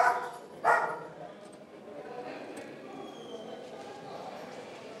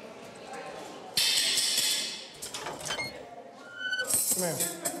 Come here.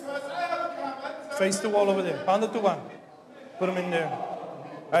 Face the wall over there. Pound it to one. Put him in there.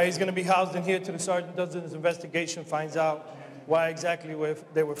 All right, he's going to be housed in here till the sergeant does his investigation, finds out why exactly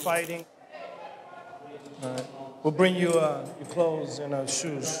they were fighting. All right. We'll bring you your clothes and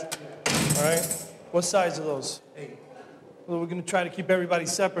shoes. All right? What size are those? 8. Well, we're going to try to keep everybody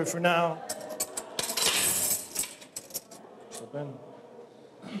separate for now. All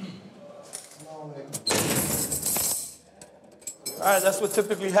right, that's what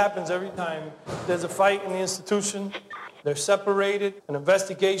typically happens every time there's a fight in the institution. They're separated, an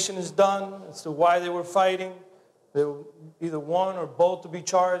investigation is done as to why they were fighting. They were either one or both to be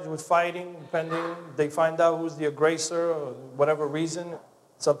charged with fighting, depending. They find out who's the aggressor or whatever reason.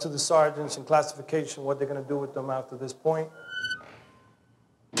 It's up to the sergeants in classification what they're going to do with them after this point.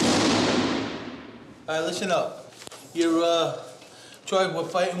 All right, listen up. You're charged with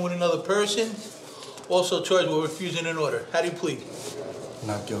fighting with another person, also charged with refusing an order. How do you plead?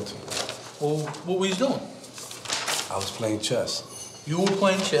 Not guilty. Well, what were you doing? I was playing chess. You were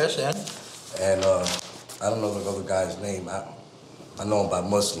playing chess, and? And I don't know the other guy's name. I know him by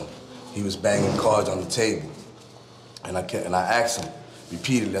Muslim. He was banging cards on the table. And I asked him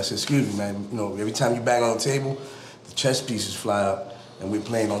repeatedly, I said, excuse me, man, you know, every time you bang on the table, the chess pieces fly up, and we're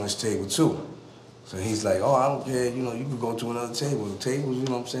playing on this table too. So he's like, oh, I don't care, you know, you can go to another table. The tables, you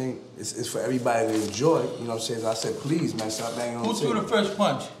know what I'm saying, it's for everybody to enjoy, you know what I'm saying? So I said, please, man, stop banging on the table. Who threw the first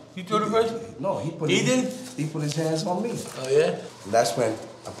punch? You threw the first? No, he put his hands on me. Oh, yeah? And that's when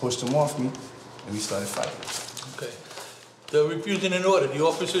I pushed him off me, and we started fighting. Okay. They're refusing an order. The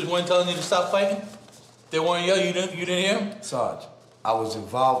officers weren't telling you to stop fighting? They weren't yelling, you didn't hear them? Sarge, I was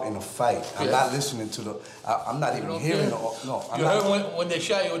involved in a fight. I'm not listening to the, I'm not even hearing the, no. You heard when they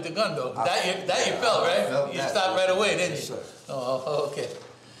shot you with the gun, though. That you felt, right? You stopped right away, didn't you? Oh, okay.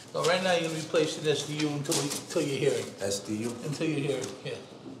 So right now you're gonna be placed in SDU until you're hearing. SDU? Until you're hearing,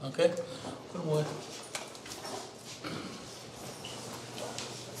 yeah. Okay? Put them away.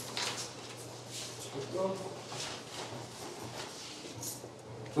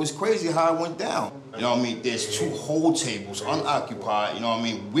 It was crazy how it went down. You know what I mean? There's 2 whole tables unoccupied. You know what I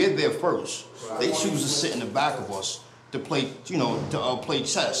mean? We're there first. They choose to sit in the back of us to play, you know, to play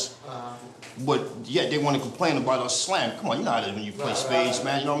chess. But yet they want to complain about us slam. Come on, you know how it is when you play spades,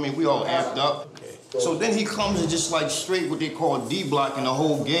 man. You know what I mean? We all amped up. So then he comes and just like straight what they call D-blocking the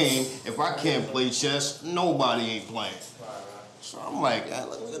whole game. If I can't play chess, nobody ain't playing. So I'm like,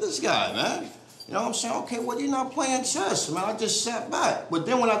 look at this guy, man. You know what I'm saying? Okay, well, you're not playing chess, man. I just sat back. But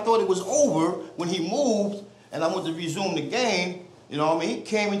then when I thought it was over, when he moved and I went to resume the game, you know what I mean? He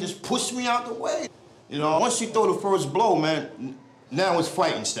came and just pushed me out the way. You know, once you throw the first blow, man, now it's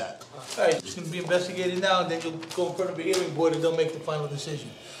fighting stat. All right, it's going to be investigated now, and then you'll go in front of a hearing board and they'll make the final decision.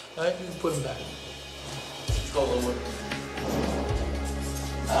 All right, you can put him back. Let's go, Lord.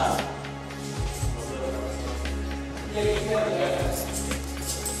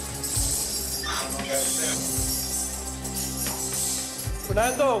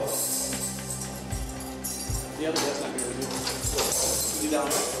 Fernando. The other guy's not here. You down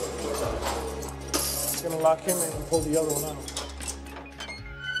there? It's gonna lock him in and pull the other one out.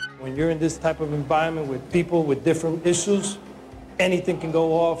 When you're in this type of environment with people with different issues, anything can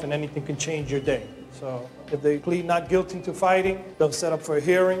go off and anything can change your day. So if they plead not guilty to fighting, they'll set up for a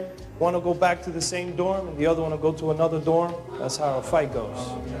hearing. One will go back to the same dorm and the other one will go to another dorm. That's how a fight goes.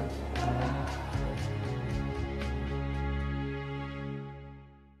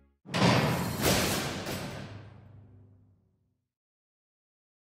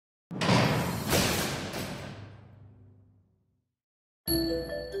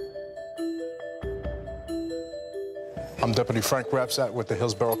 I'm Deputy Frank Rapsat with the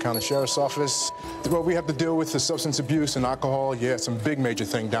Hillsborough County Sheriff's Office. What we have to deal with is substance abuse and alcohol. Yeah, it's a big major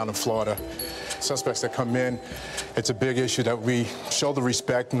thing down in Florida. Suspects that come in, it's a big issue that we show the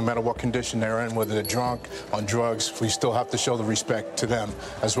respect no matter what condition they're in, whether they're drunk, on drugs. We still have to show the respect to them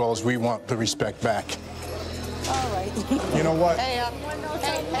as well as we want the respect back. All right. You know what? Hey,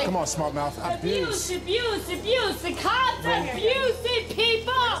 Come on, smart mouth. abuse. The cops are abusing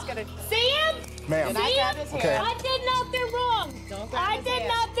people. See him? Ma'am. See him? Okay. I did nothing wrong. I did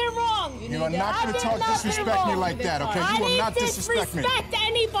nothing wrong. You are not going to talk disrespect me like that, okay? You will not disrespect me. I didn't disrespect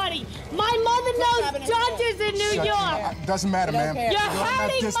anybody. My mother knows judges in New York. Doesn't matter, ma'am. You're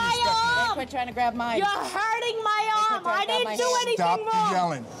hurting my arm. Quit trying to grab mine. You're hurting my arm. I didn't do anything Stop wrong. the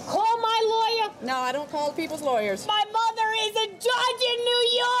yelling. Call my lawyer. No, I don't call people's lawyers. My mother is a judge in New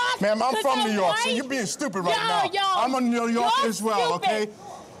York. Ma'am, I'm from New York, so right. you're being stupid right now. Yo, I'm a New Yorker as well, stupid. okay?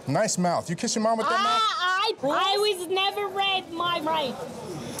 Nice mouth. You kiss your mom with that mouth? I was never read my right.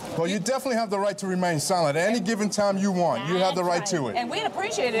 Well, you definitely have the right to remain silent at any given time you want. You have the right to it. And we'd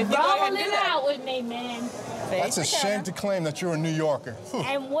appreciate it if you go ahead and do Roll it that. out with me, man. That's a shame to claim that you're a New Yorker.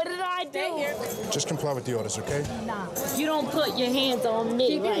 And what did I do? Just comply with the orders, okay? No, you don't put your hands on me.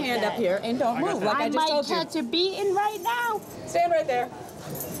 Keep your like hand that. up here and don't move like I just told you. might catch a beating right now. Stand right there.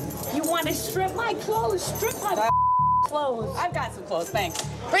 You want to strip my clothes? Strip my clothes. I've got some clothes, thanks.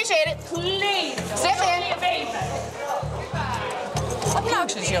 Appreciate it. Please. Step in.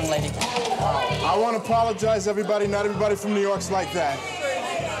 Obnoxious young lady. I want to apologize, everybody. Not everybody from New York's like that.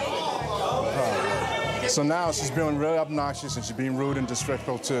 So now she's being really obnoxious and she's being rude and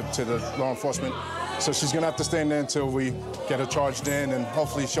disrespectful to the law enforcement. So she's going to have to stay in there until we get her charged in, and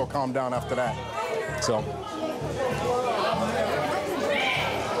hopefully she'll calm down after that. So.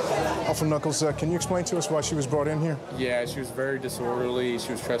 Officer Knuckles, can you explain to us why she was brought in here? Yeah, she was very disorderly.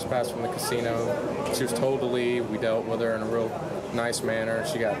 She was trespassed from the casino. She was told to leave. We dealt with her in a real nice manner.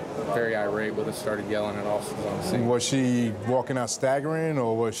 She got very irate with us, started yelling at officers on the scene. Was she walking out staggering,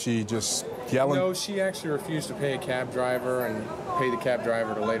 or was she just yelling? No, she actually refused to pay a cab driver and pay the cab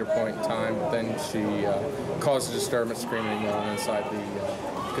driver at a later point in time. But then she caused a disturbance, screaming and yelling inside the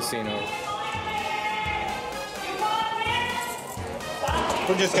casino.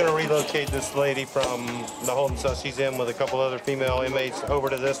 We're just going to relocate this lady from the holding cell she's in with a couple other female inmates over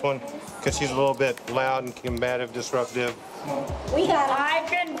to this one because she's a little bit loud and combative, disruptive. I've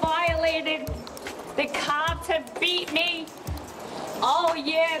been violated. The cops have beat me. Oh,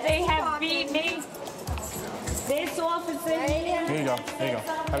 yeah, they have beat me. This officer here. Here you go. There you go.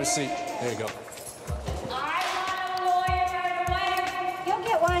 Have a seat. There you go. I want a lawyer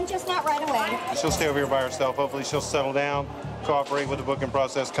can, just not right away. She'll stay over here by herself. Hopefully she'll settle down, cooperate with the booking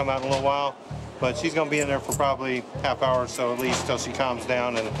process, come out in a little while. But she's going to be in there for probably half hour or so at least till she calms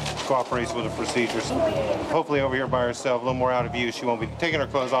down and cooperates with the procedures. Hopefully over here by herself, a little more out of view. She won't be taking her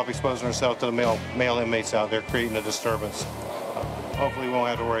clothes off, exposing herself to the male inmates out there, creating a disturbance. Hopefully we won't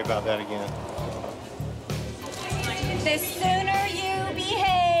have to worry about that again. The sooner you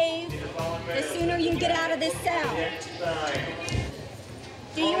behave, the sooner you get out of this cell.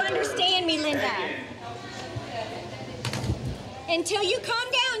 Do you understand me, Linda? Until you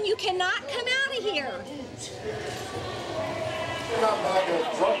calm down, you cannot come out of here. You're not like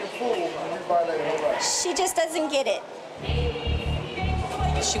a drunken fool when you violate her rights. She just doesn't get it.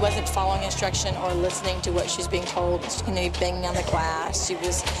 She wasn't following instruction or listening to what she's being told. She's going to be banging on the glass. She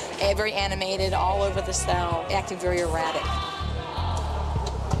was very animated all over the cell, acting very erratic.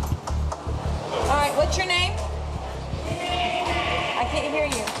 All right, what's your name? I can't hear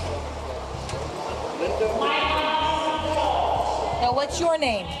you. No, what's your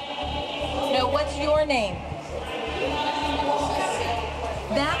name? No, what's your name?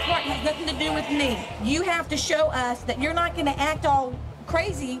 That part has nothing to do with me. You have to show us that you're not going to act all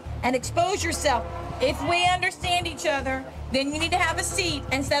crazy and expose yourself. If we understand each other, then you need to have a seat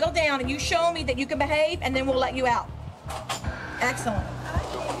and settle down, and you show me that you can behave, and then we'll let you out. Excellent.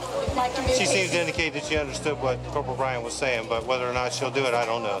 She seems to indicate that she understood what Corporal Bryan was saying, but whether or not she'll do it, I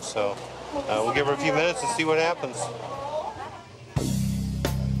don't know. So we'll give her a few minutes and see what happens.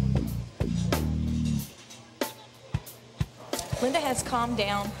 Linda has calmed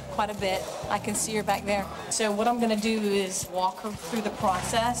down quite a bit. I can see her back there. So what I'm going to do is walk her through the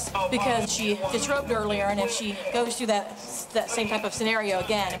process because she disrobed earlier, and if she goes through that same type of scenario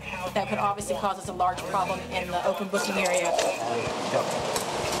again, that could obviously cause us a large problem in the open booking area.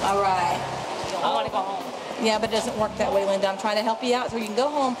 All right. I want to go home. Yeah, but it doesn't work that way, Linda. I'm trying to help you out so you can go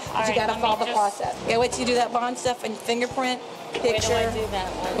home, but you got to follow the process. Okay, wait till you do that bond stuff and fingerprint picture. Where do I do that?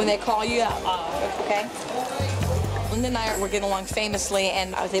 When they call you up. Okay? Linda and I were getting along famously,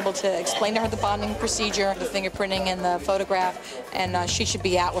 and I was able to explain to her the bonding procedure, the fingerprinting and the photograph, and she should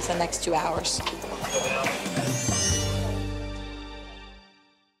be out within the next 2 hours.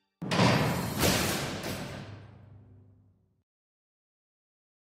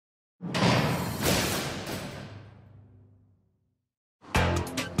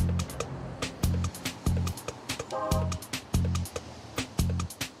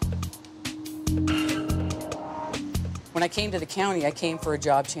 When I came to the county, I came for a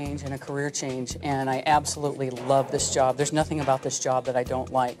job change and a career change, and I absolutely love this job. There's nothing about this job that I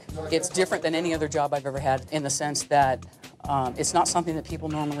don't like. It's different than any other job I've ever had in the sense that it's not something that people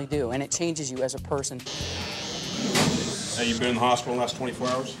normally do, and it changes you as a person. Hey, you been in the hospital in the last 24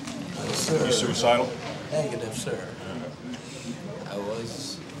 hours? Yes, sir. You suicidal? Negative, sir. I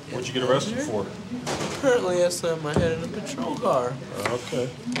was... What'd you get arrested for? Currently, I slammed my head in a patrol car. Okay.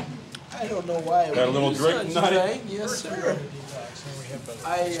 I don't know why. Got a little drink tonight? Yes, sir.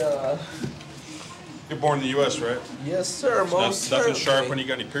 You're born in the U.S., right? Yes, sir, most Nothing certainly. sharp when you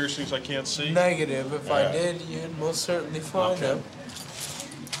got any piercings I can't see? Negative. If I did, you'd most certainly find them.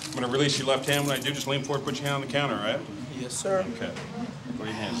 I'm going to release your left hand. When I do, just lean forward, put your hand on the counter, all right? Yes, sir. Okay. Put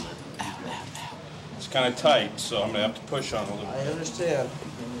your hands there. It's kind of tight, so I'm going to have to push on it a little bit. I understand.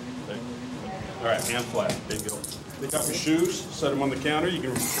 Okay. All right, hand flat. There you go. Pick up your shoes, set them on the counter. You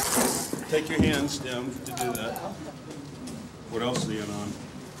can take your hands down to do that. What else are you on?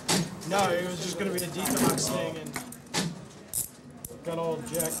 No, it was just going to be a detox thing, and got all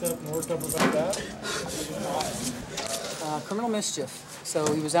jacked up and worked up about that. Criminal mischief.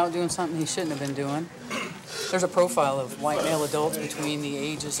 So he was out doing something he shouldn't have been doing. There's a profile of white male adults between the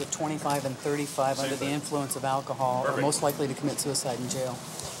ages of 25 and 35 under the influence of alcohol are most likely to commit suicide in jail.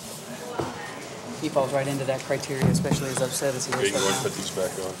 He falls right into that criteria, especially as upset as he Okay, is you can go right ahead and put these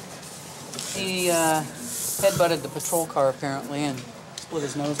back on. now. He headbutted the patrol car apparently and split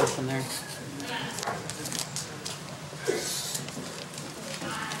his nose open there.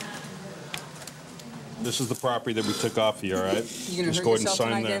 This is the property that we took off you, all right? You gonna just hurt go ahead and yourself sign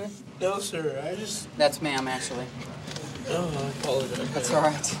tonight, there. David? No, sir. I just... That's ma'am, actually. Oh, I apologize. That's all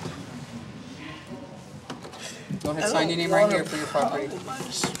right. Go ahead, sign your name right here for your property.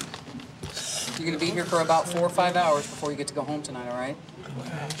 You're going to be here for about 4 or 5 hours before you get to go home tonight, all right?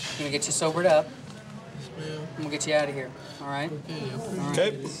 Okay. I'm going to get you sobered up. And we'll get you out of here, all right?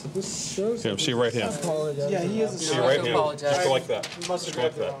 Okay. Okay, see your right hand. Yeah, he is a See your right hand. apologize. Just go like that. Just go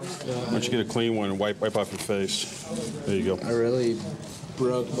like that. Why don't you get a clean one and wipe off your face? There you go. I really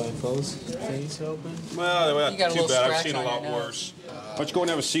broke my face open. Well, You got a too little bad. I've scratch seen a on lot your nose. worse. Why don't you go and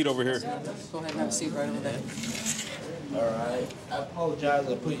have a seat over here? Go ahead and have a seat right over there. All right. I apologize.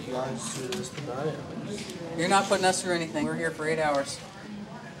 I put you guys through this tonight. You're not putting us through anything. We're here for 8 hours.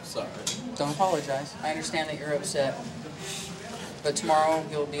 Sorry. Don't apologize. I understand that you're upset. But tomorrow,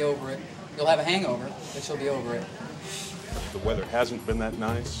 you'll be over it. You'll have a hangover, but you'll be over it. The weather hasn't been that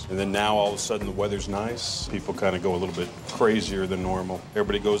nice, and then now all of a sudden the weather's nice. People kind of go a little bit crazier than normal.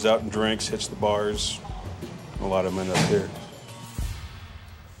 Everybody goes out and drinks, hits the bars. A lot of them end up here.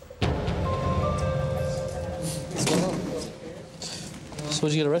 So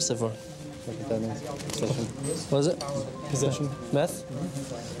what'd you get arrested for? Possession. What is it? Possession. Meth?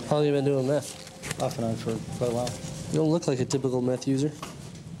 How long have you been doing meth? Off and on for quite a while. You don't look like a typical meth user.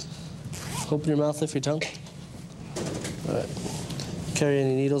 Open your mouth, lift your tongue. All right. Carry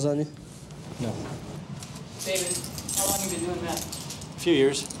any needles on you? No. David, how long have you been doing meth? A few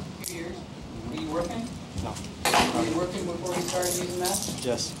years. A few years. Were you working? No. Were you working before you started using meth?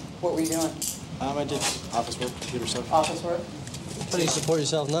 Yes. What were you doing? I did office work, computer stuff. Office work? How do you support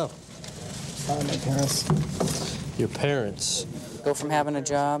yourself now? My parents. Your parents. Go from having a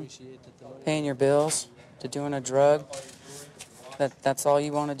job, paying your bills, to doing a drug. That's all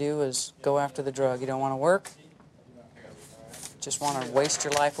you want to do is go after the drug. You don't want to work. Just want to waste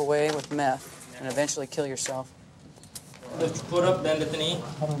your life away with meth and eventually kill yourself. Lift your foot up, bend at the knee.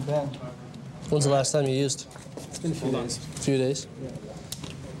 I don't bend. When's the last time you used? It's been a few days. A few days? Yeah.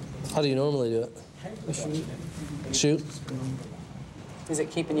 How do you normally do it? I shoot. Shoot? Is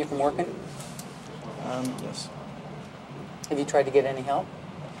it keeping you from working? Yes. Have you tried to get any help?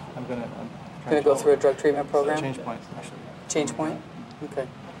 I'm gonna Go through a drug treatment program? Change point, actually. Change point? Okay.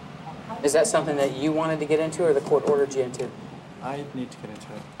 Is that something that you wanted to get into or the court ordered you into? I need to get into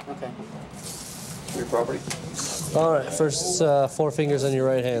it. Okay. Your property. All right, first 4 fingers on your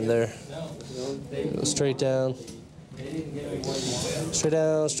right hand there. Go straight down. Straight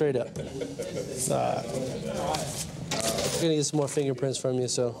down, straight up. We're gonna get some more fingerprints from you,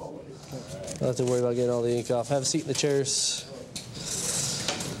 so don't have to worry about getting all the ink off. Have a seat in the chairs.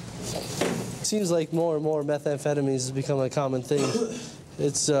 Seems like more and more methamphetamines has become a common thing.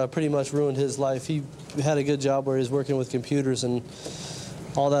 It's pretty much ruined his life. He had a good job where he was working with computers, and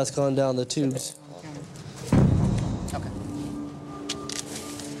all that's gone down the tubes. Okay.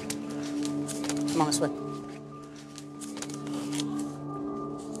 Come on this way.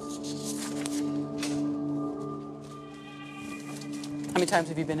 How many times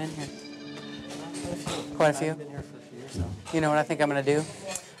have you been in here? Quite a few. I've been here for a few years now. You know what I think I'm going to do?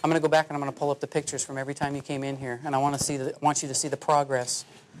 I'm going to go back and I'm going to pull up the pictures from every time you came in here, and I want you to see the progress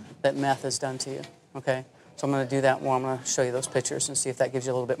that meth has done to you. Okay? So I'm going to do that. Well, I'm going to show you those pictures and see if that gives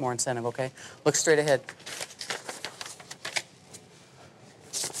you a little bit more incentive. Okay? Look straight ahead.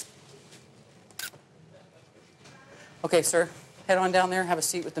 Okay, sir. Head on down there. Have a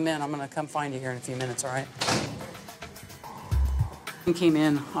seat with the men. I'm going to come find you here in a few minutes. All right? He came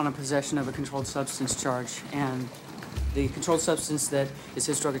in on a possession of a controlled substance charge, and the controlled substance that is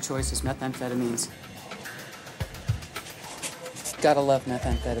his drug of choice is methamphetamines. Gotta love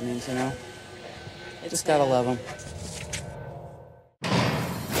methamphetamines, you know? Just gotta love them.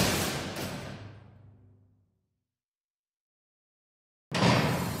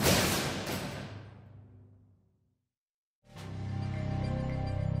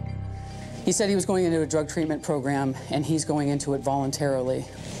 He said he was going into a drug treatment program, and he's going into it voluntarily.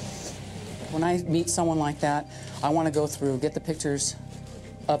 When I meet someone like that, I want to go through, get the pictures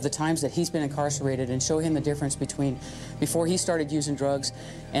of the times that he's been incarcerated and show him the difference between before he started using drugs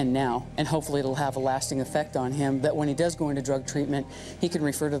and now. And hopefully it'll have a lasting effect on him that when he does go into drug treatment, he can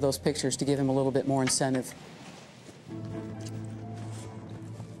refer to those pictures to give him a little bit more incentive.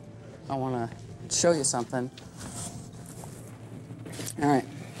 I want to show you something. All right.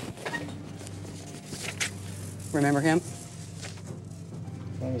 Remember him?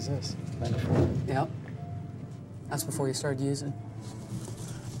 When was this? 94? Yep. That's before you started using.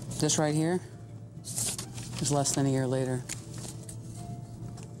 This right here is less than a year later.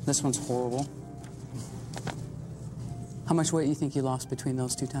 This one's horrible. How much weight do you think you lost between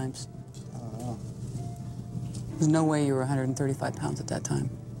those 2 times? I don't know. There's no way you were 135 pounds at that time.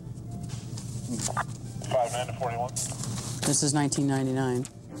 5'9" to 41. This is 1999.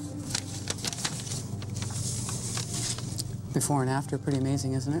 Before and after, pretty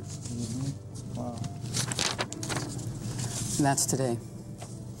amazing, isn't it? Mm-hmm. Wow. And that's today.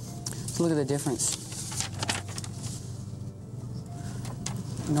 So look at the difference.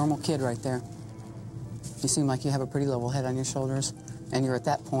 Normal kid right there. You seem like you have a pretty level head on your shoulders, and you're at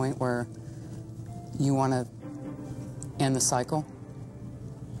that point where you want to end the cycle.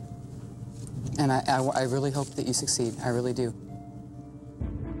 And I really hope that you succeed. I really do.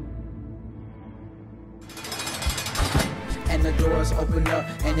 when the doors open up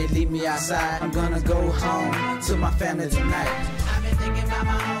and they leave me outside. I'm gonna go home to my family tonight.